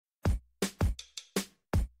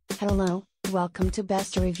Hello, welcome to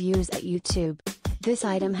Best Reviews at YouTube. This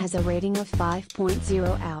item has a rating of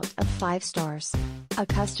 5.0 out of 5 stars. A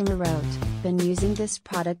customer wrote, "Been using this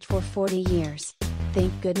product for 40 years.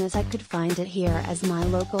 Thank goodness I could find it here as my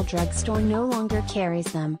local drugstore no longer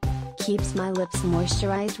carries them. Keeps my lips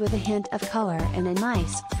moisturized with a hint of color and a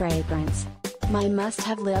nice fragrance. My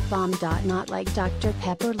must-have lip balm. Not like Dr.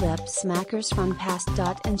 Pepper lip smackers from past.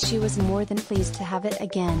 And she was more than pleased to have it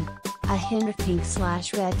again. A hint of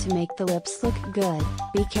pink/red to make the lips look good.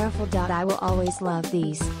 Be careful. I will always love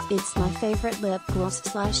these. It's my favorite lip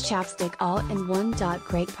gloss/chapstick all in one.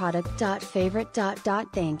 Great product. Favorite.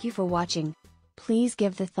 Thank you for watching. Please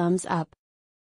give the thumbs up.